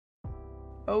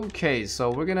Okay,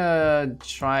 so we're gonna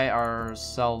try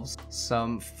ourselves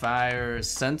some fire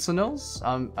sentinels.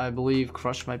 I believe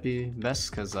crush might be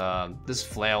best because this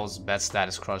flail's best stat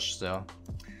is crush, so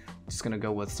just gonna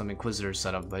go with some inquisitor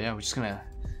setup. But yeah, we're just gonna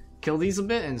kill these a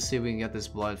bit and see if we can get this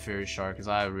blood fairy shark because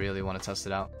I really want to test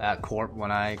it out at corp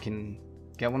when I can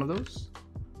get one of those.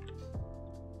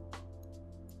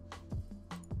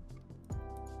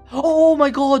 Oh my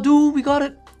god, dude, we got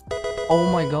it! Oh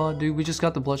my god, dude, we just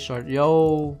got the blood shard.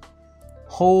 Yo,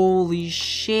 holy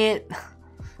shit!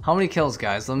 How many kills,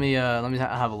 guys? Let me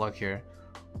have a look here.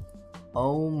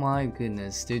 Oh my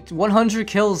goodness, dude, 100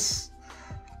 kills.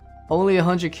 Only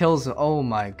 100 kills. Oh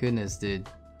my goodness, dude.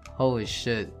 Holy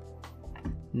shit.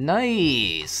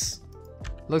 Nice.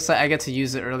 Looks like I get to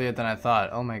use it earlier than I thought.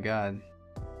 Oh my god.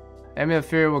 Amulet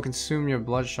Fairy will consume your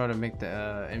blood shard and make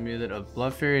the amulet of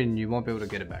blood fairy, and you won't be able to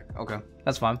get it back. Okay,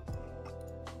 that's fine.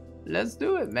 Let's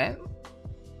do it, man.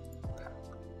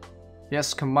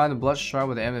 Yes, combine the blood shard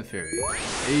with the amulet fairy.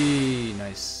 Hey,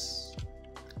 nice.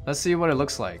 Let's see what it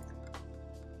looks like.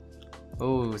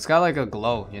 Oh, it's got like a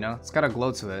glow, you know? It's got a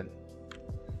glow to it.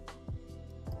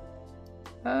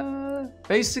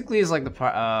 Basically, it's like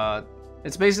the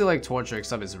it's basically like torture,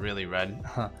 except it's really red.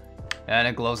 And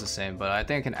it glows the same, but I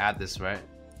think I can add this, right?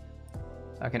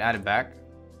 I can add it back.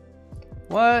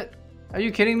 What? Are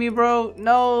you kidding me, bro?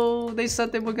 No, they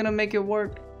said they were gonna make it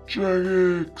work.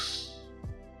 Jagex.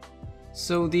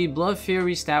 So the blood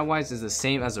fairy stat-wise is the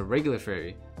same as a regular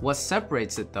fairy. What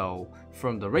separates it though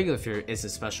from the regular fairy is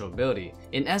its special ability.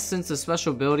 In essence, the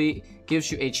special ability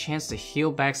gives you a chance to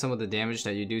heal back some of the damage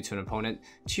that you do to an opponent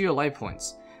to your life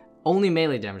points. Only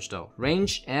melee damage though.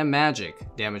 Range and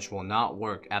magic damage will not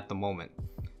work at the moment.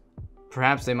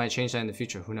 Perhaps they might change that in the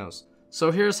future, who knows. So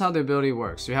here's how the ability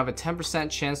works. You have a 10%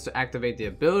 chance to activate the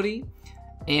ability,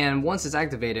 and once it's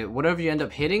activated, whatever you end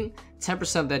up hitting,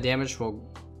 10% of that damage will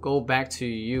go back to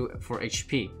you for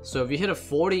HP. So if you hit a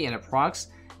 40 and it procs,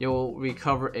 you'll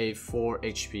recover a 4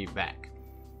 HP back.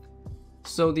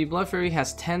 So the blood fairy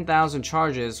has 10,000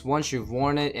 charges. Once you've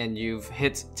worn it and you've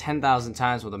hit 10,000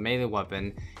 times with a melee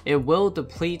weapon, it will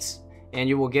deplete and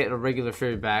you will get a regular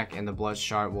fairy back and the blood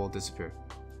shard will disappear.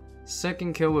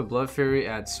 Second kill with blood fairy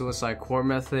at suicide core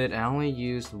method. I only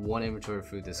used 1 inventory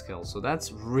food this kill, so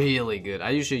that's really good. I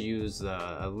usually use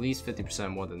at least 50%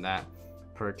 more than that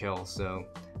per kill, so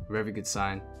very good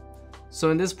sign. So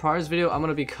in this prior's video, I'm going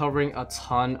to be covering a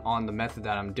ton on the method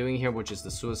that I'm doing here, which is the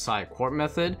suicide court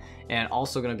method, and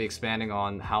also going to be expanding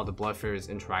on how the blood fairy is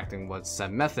interacting with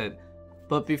said method.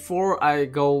 But before I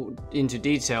go into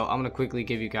detail, I'm going to quickly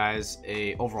give you guys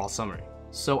a overall summary.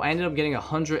 So I ended up getting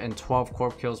 112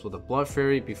 corp kills with the blood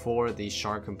fairy before the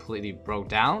shard completely broke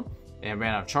down and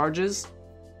ran out of charges.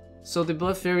 So the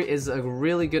blood fairy is a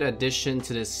really good addition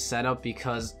to this setup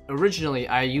because originally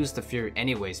I used the fairy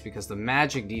anyways because the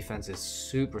magic defense is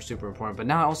super important, but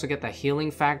now I also get that healing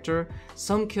factor.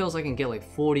 Some kills I can get like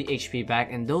 40 HP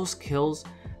back, and those kills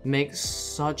make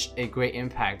such a great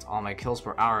impact on my kills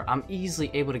per hour. I'm easily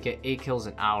able to get 8 kills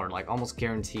an hour, like almost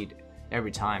guaranteed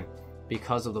every time,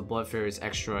 because of the blood fairy's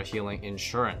extra healing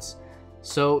insurance.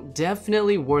 So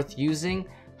definitely worth using.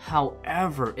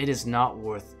 However, it is not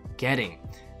worth getting,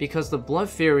 because the blood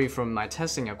fairy, from my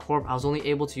testing at corp, I was only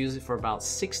able to use it for about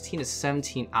 16 to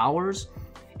 17 hours,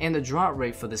 and the drop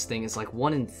rate for this thing is like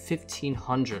 1 in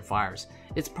 1500 fires.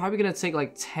 It's probably gonna take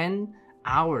like 10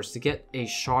 hours to get a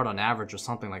shard on average or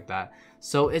something like that.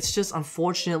 So it's just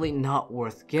unfortunately not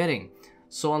worth getting.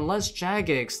 So unless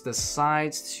Jagex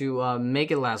decides to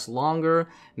make it last longer,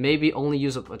 maybe only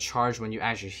use up a charge when you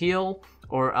actually heal,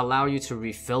 or allow you to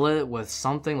refill it with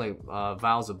something like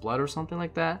vials of blood or something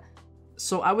like that.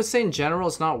 So I would say in general,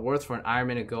 it's not worth for an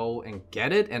Ironman to go and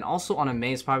get it, and also on a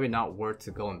main, it's probably not worth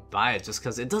to go and buy it just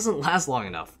because it doesn't last long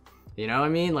enough. You know what I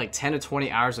mean? Like 10 to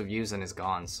 20 hours of use and it's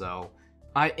gone. So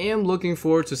I am looking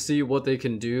forward to see what they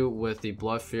can do with the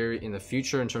blood fairy in the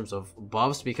future in terms of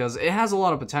buffs, because it has a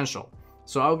lot of potential.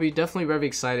 So I will be definitely very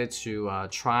excited to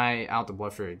try out the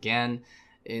blood fairy again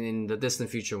in the distant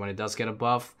future when it does get a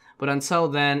buff. But until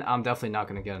then, I'm definitely not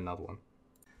going to get another one.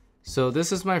 So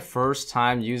this is my first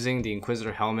time using the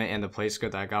Inquisitor helmet and the play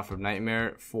script that I got from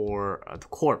Nightmare for the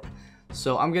Corp.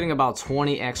 So I'm getting about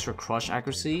 20 extra crush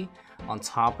accuracy on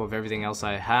top of everything else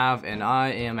I have, and I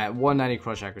am at 190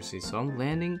 crush accuracy. So I'm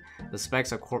landing the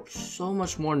specs at Corp so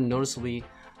much more noticeably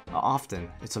often.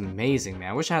 It's amazing, man.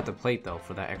 I wish I had the plate though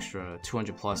for that extra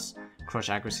 200 plus crush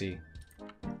accuracy.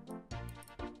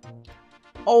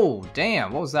 Oh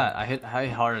damn, what was that? I hit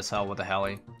hard as hell with the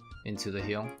heli into the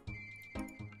heel.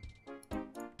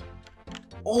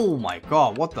 Oh my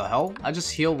god, what the hell? I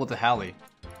just healed with the heli.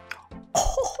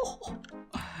 Oh,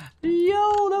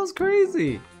 Yo, that was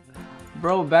crazy.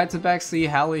 Bro, back-to-back C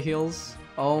Halley heals.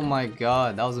 Oh my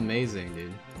god, that was amazing,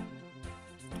 dude.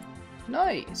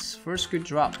 Nice. First good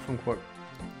drop from Corp.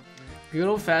 Good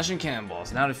old-fashioned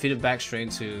cannonballs. Now to feed it back straight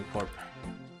into Corp.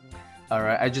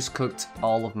 Alright, I just cooked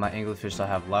all of my anglerfish I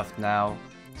have left now.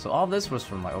 So all this was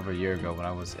from like over a year ago when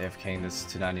I was AFKing this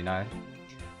 299.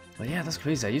 But yeah, that's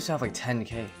crazy. I used to have like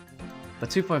 10k. But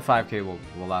 2.5k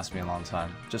will last me a long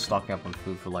time. Just stocking up on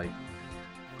food for like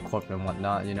Corp and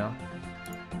whatnot, you know?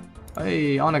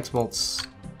 Hey, Onyx bolts.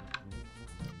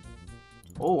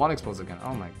 Oh, Onyx bolts again.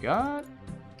 Oh my god.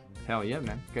 Hell yeah,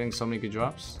 man. Getting so many good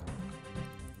drops.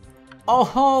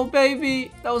 Oh,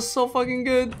 baby! That was so fucking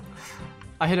good.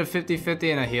 I hit a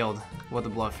 50-50 and I healed with the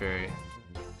Blood Fury.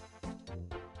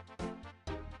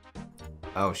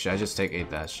 Oh shit, I just ate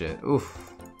that shit.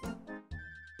 Oof.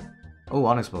 Oh,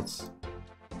 Onyx bolts.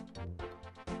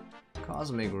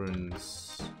 Cosmic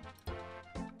runes.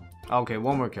 Okay,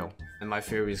 one more kill. And my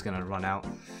Fury is gonna run out.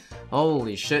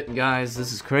 Holy shit, guys,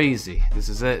 this is crazy. This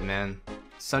is it, man.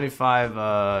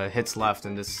 75 hits left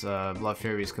and this Blood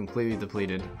Fury is completely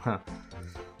depleted. Huh.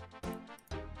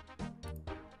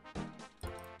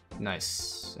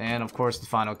 Nice. And of course the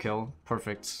final kill.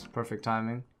 Perfect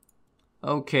timing.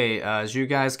 Okay, as you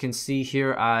guys can see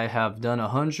here, I have done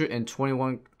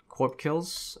 121 Corp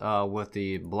kills with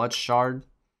the Blood Shard.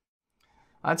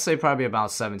 I'd say probably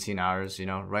about 17 hours, you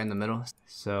know, right in the middle.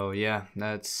 So yeah,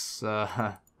 that's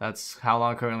how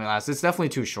long it currently lasts. It's definitely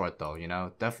too short though, you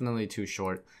know, definitely too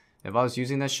short. If I was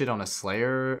using that shit on a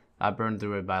Slayer, I'd burn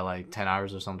through it by like 10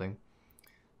 hours or something.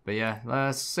 But yeah,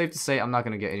 safe to say I'm not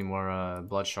gonna get any more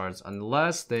Blood Shards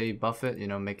unless they buff it, you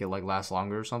know, make it like last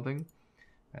longer or something.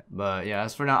 But yeah,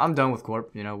 as for now, I'm done with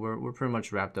Corp. You know, we're pretty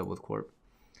much wrapped up with Corp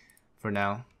for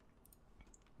now.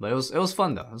 But it was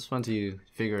fun though. It was fun to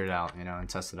figure it out, you know, and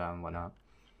test it out and whatnot.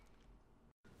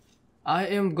 I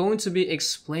am going to be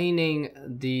explaining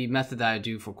the method that I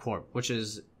do for Corp, which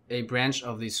is a branch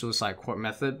of the Suicide Corp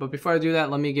method. But before I do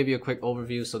that, let me give you a quick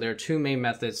overview. So there are two main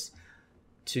methods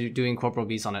to doing corporal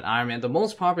beats on an Ironman. The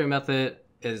most popular method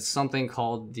is something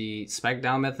called the spec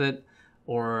down method,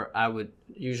 or I would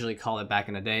usually call it back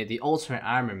in the day, the Ultimate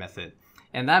Ironman method.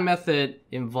 And that method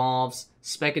involves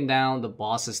speccing down the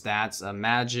boss's stats,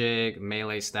 magic,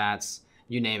 melee stats,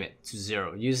 you name it, to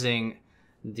 0, using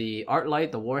the Art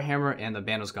Light, the Warhammer, and the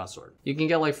Bandos God Sword. You can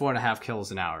get like 4.5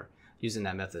 kills an hour using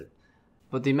that method.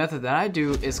 But the method that I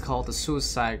do is called the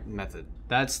Suicide method.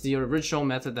 That's the original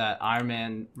method that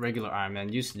regular Iron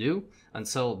Man used to do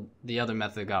until the other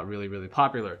method got really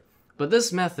popular. But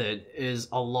this method is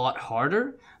a lot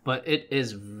harder, but it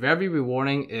is very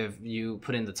rewarding if you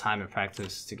put in the time and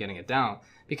practice to getting it down.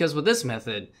 Because with this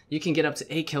method, you can get up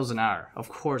to 8 kills an hour. Of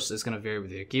course, it's going to vary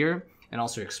with your gear and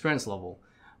also your experience level.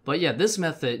 But yeah, this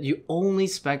method, you only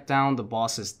spec down the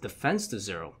boss's defense to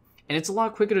 0. And it's a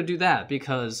lot quicker to do that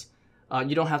because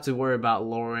you don't have to worry about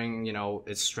lowering, you know,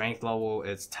 its strength level,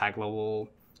 its attack level,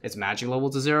 its magic level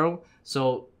to 0.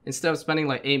 So instead of spending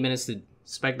like 8 minutes to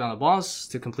spec down the boss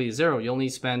to complete 0, you only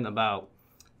spend about,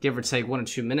 give or take, 1 or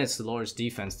 2 minutes to lower its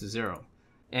defense to 0.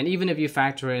 And even if you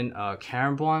factor in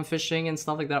Caramboln fishing and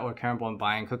stuff like that, or Caramboln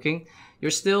buying cooking,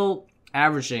 you're still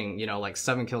averaging, you know, like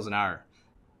 7 kills an hour.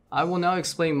 I will now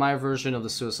explain my version of the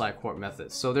Suicide Corp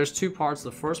method. So there's 2 parts.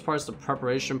 The first part is the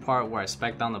preparation part where I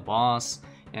spec down the boss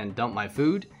and dump my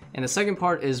food. And the second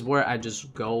part is where I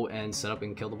just go and set up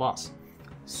and kill the boss.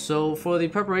 So for the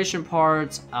preparation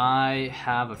part, I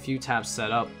have a few tabs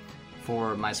set up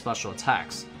for my special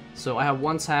attacks. So I have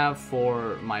one tab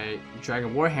for my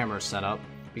Dragon Warhammer setup,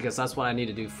 because that's what I need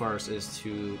to do first, is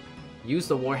to use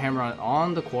the Warhammer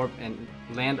on the Corp and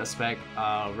land a spec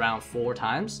around 4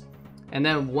 times. And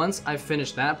then once I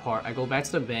finish that part, I go back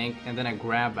to the bank and then I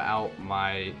grab out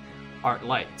my Art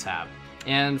Light tab.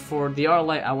 And for the Art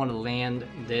Light, I want to land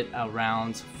it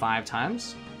around 5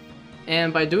 times.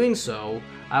 And by doing so,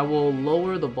 I will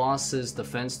lower the boss's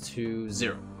defense to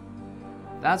 0.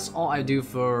 That's all I do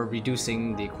for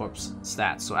reducing the Corp's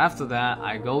stats. So after that,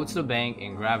 I go to the bank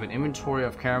and grab an inventory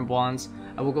of Carambolns.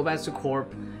 I will go back to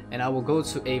Corp and I will go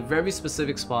to a very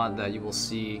specific spot that you will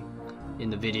see in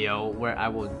the video, where I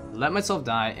will let myself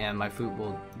die and my food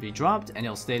will be dropped and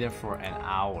it'll stay there for an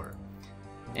hour.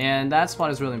 And that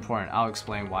spot is really important. I'll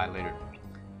explain why later.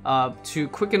 To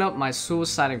quicken up my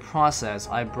suiciding process,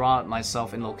 I brought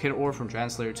myself in Locator Ore from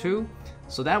Translator 2,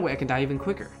 so that way I can die even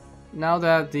quicker. Now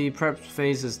that the prep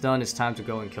phase is done, it's time to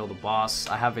go and kill the boss.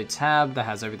 I have a tab that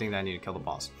has everything that I need to kill the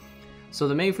boss. So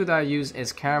the main food that I use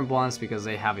is Carambolns because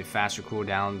they have a faster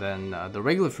cooldown than the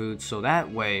regular food, so that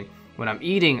way when I'm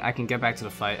eating, I can get back to the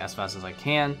fight as fast as I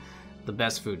can. The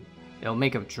best food. It'll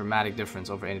make a dramatic difference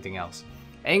over anything else.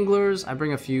 Anglers, I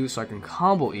bring a few so I can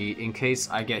combo eat in case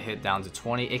I get hit down to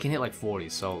 20. It can hit like 40,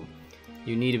 so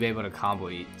you need to be able to combo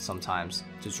eat sometimes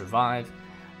to survive.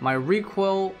 My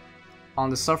recoil on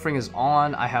the suffering is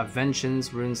on. I have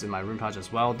vengeance runes in my rune pouch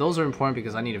as well. Those are important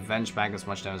because I need to venge back as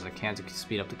much damage as I can to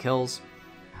speed up the kills.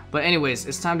 But anyways,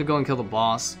 it's time to go and kill the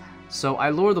boss. So I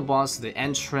lure the boss to the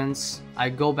entrance. I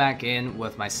go back in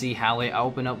with my Sea Halley. I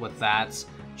open up with that,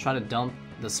 try to dump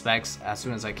the specs as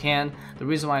soon as I can. The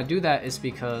reason why I do that is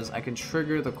because I can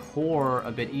trigger the core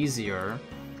a bit easier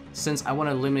since I want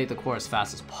to eliminate the core as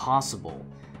fast as possible,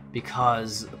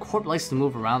 because the core likes to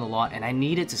move around a lot and I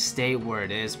need it to stay where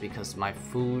it is because my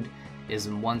food is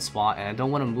in one spot and I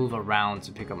don't want to move around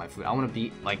to pick up my food. I want to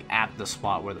be like at the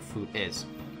spot where the food is.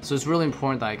 So it's really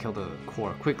important that I kill the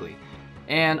core quickly.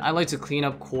 And I like to clean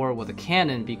up core with a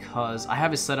cannon because I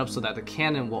have it set up so that the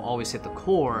cannon will always hit the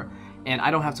core and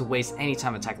I don't have to waste any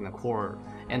time attacking the core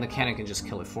and the cannon can just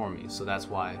kill it for me. So that's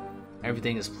why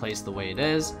everything is placed the way it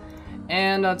is.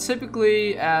 And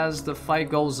typically as the fight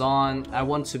goes on, I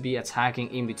want to be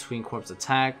attacking in between corpse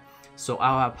attack. So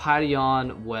I'll have Piety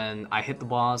on when I hit the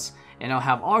boss and I'll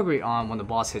have Augury on when the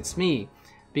boss hits me,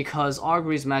 because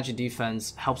Augury's magic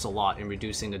defense helps a lot in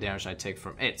reducing the damage I take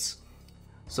from it.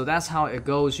 So that's how it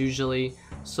goes usually.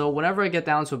 So whenever I get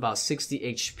down to about 60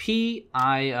 HP,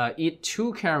 I eat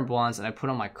 2 Karen Blondes and I put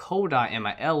on my Kodai and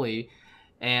my Ellie,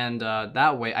 and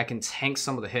that way I can tank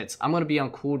some of the hits. I'm going to be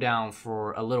on cooldown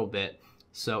for a little bit,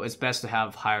 so it's best to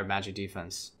have higher magic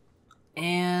defense.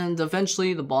 And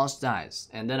eventually the boss dies,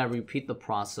 and then I repeat the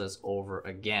process over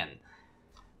again.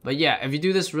 But yeah, if you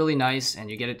do this really nice and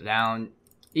you get it down,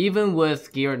 even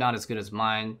with gear not as good as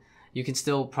mine, you can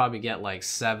still probably get like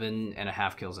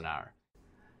 7.5 kills an hour.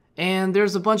 And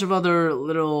there's a bunch of other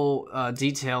little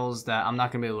details that I'm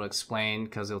not going to be able to explain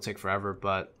because it'll take forever,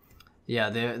 but yeah,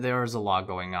 there's a lot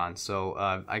going on. So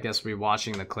I guess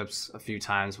rewatching the clips a few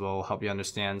times will help you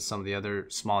understand some of the other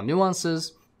small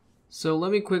nuances. So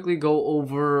let me quickly go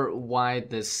over why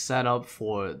this setup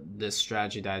for this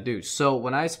strategy that I do. So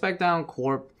when I spec down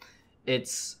Corp,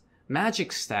 its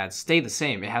magic stats stay the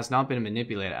same. It has not been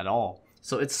manipulated at all.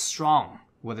 So it's strong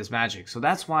with its magic. So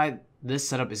that's why this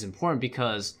setup is important,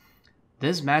 because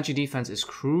this magic defense is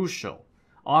crucial.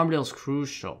 Armadale's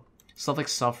crucial. Stuff like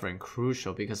Suffering,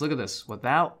 crucial. Because look at this.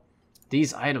 Without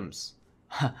these items,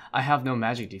 I have no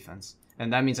magic defense.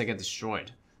 And that means I get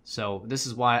destroyed. So this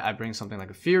is why I bring something like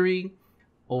a Fury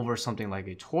over something like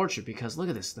a Torture. Because look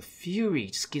at this. The Fury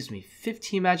just gives me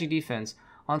 15 magic defense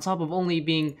on top of only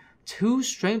being 2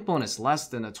 strength bonus less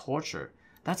than a Torture.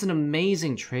 That's an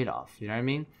amazing trade-off, you know what I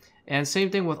mean? And same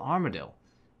thing with Armadale.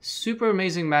 Super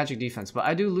amazing magic defense, but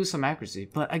I do lose some accuracy.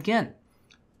 But again,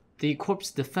 the corpse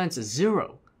defense is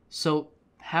 0. So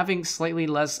having slightly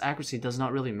less accuracy does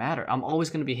not really matter. I'm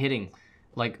always going to be hitting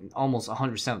like almost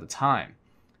 100% of the time.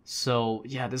 So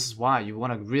yeah, this is why you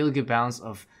want a really good balance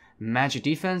of magic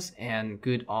defense and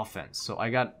good offense. So I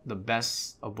got the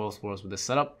best of both worlds with this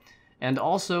setup. And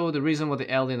also the reason with the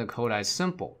L and the Kodai is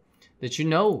simple. Did you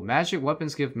know magic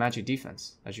weapons give magic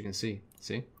defense, as you can see?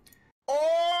 See?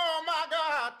 Oh my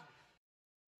god!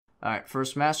 Alright,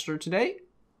 first master today.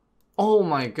 Oh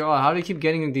my god, how do you keep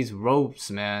getting these ropes,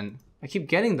 man? I keep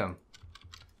getting them.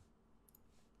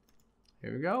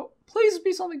 Here we go. Please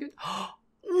be something good.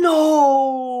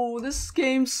 No! This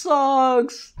game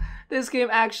sucks! This game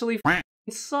actually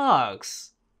sucks.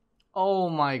 Oh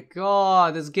my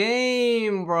god, this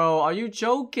game, bro. Are you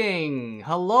joking?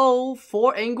 Hello?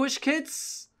 4 Anguish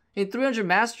kits? In 300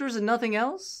 masters and nothing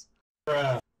else?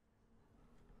 Bruh.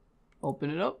 Open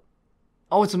it up.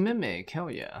 Oh, it's a Mimic. Hell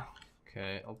yeah.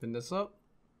 Okay, open this up.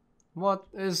 What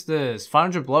is this?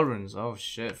 500 blood runes. Oh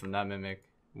shit, from that Mimic.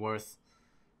 Worth.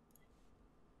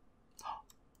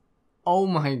 Oh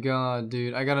my god,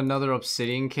 dude. I got another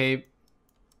Obsidian Cape.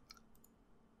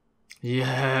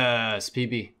 Yes,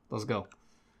 PB. Let's go.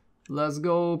 Let's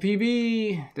go,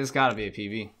 PB. This gotta be a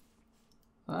PB.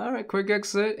 Alright, quick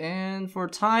exit. And for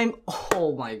time.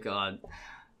 Oh my god.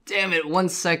 Damn it, 1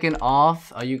 second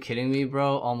off. Are you kidding me,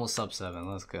 bro? Almost sub 7.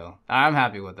 Let's go. I'm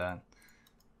happy with that.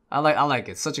 I like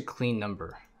it. Such a clean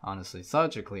number. Honestly,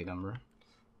 such a clean number.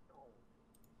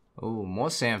 Oh, more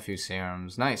Sanfu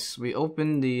serums. Nice. We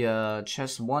opened the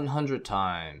chest 100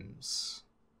 times.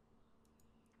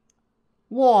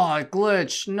 What?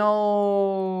 Glitch?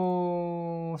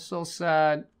 No. So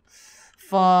sad.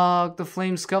 Fuck, the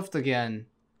flames scuffed again.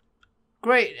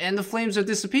 Great, and the flames have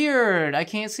disappeared. I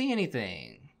can't see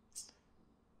anything.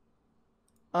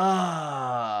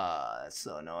 Ah, that's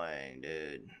so annoying,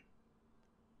 dude.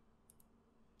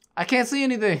 I can't see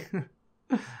anything.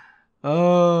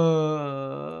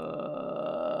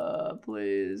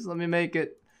 Please, let me make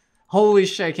it. Holy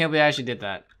shit, I can't believe I actually did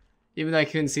that. Even though I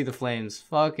couldn't see the flames.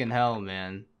 Fucking hell,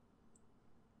 man.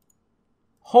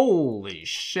 Holy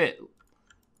shit.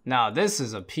 Now this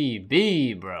is a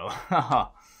PB, bro.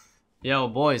 Yo,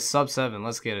 boys, sub 7.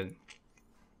 Let's get it.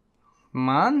 Come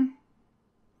on.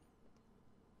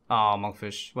 Oh,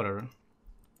 monkfish. Whatever.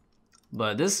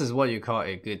 But this is what you call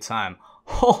a good time.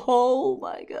 Oh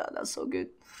my god, that's so good.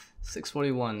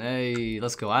 641. Hey,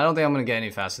 let's go. I don't think I'm going to get any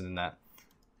faster than that.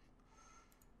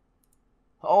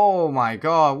 Oh my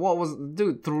god, what was...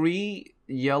 Dude, 3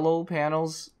 yellow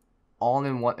panels all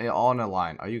in a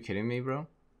line. Are you kidding me, bro?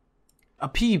 A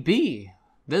PB?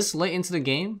 This late into the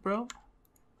game, bro?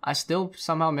 I still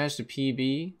somehow managed to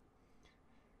PB.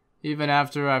 Even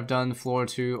after I've done floor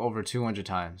 2 over 200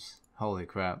 times. Holy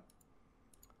crap.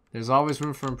 There's always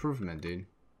room for improvement, dude.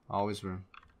 Always room.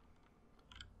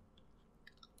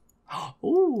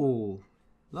 Ooh,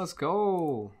 let's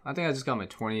go. I think I just got my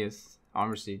 20th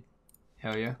armor seed.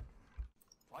 Hell yeah.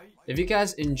 If you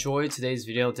guys enjoyed today's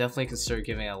video, definitely consider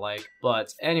giving it a like.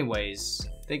 But anyways,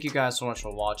 thank you guys so much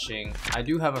for watching. I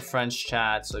do have a French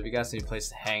chat, so if you guys need a place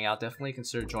to hang out, definitely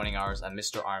consider joining ours at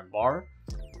Mr. Iron Bar.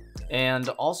 And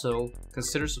also,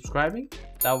 consider subscribing.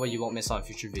 That way you won't miss on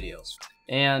future videos.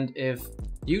 And if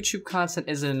YouTube content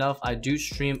isn't enough, I do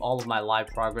stream all of my live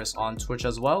progress on Twitch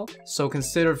as well. So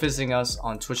consider visiting us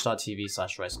on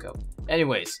twitch.tv/RiceCo.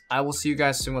 Anyways, I will see you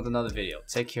guys soon with another video.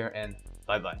 Take care and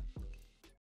bye-bye.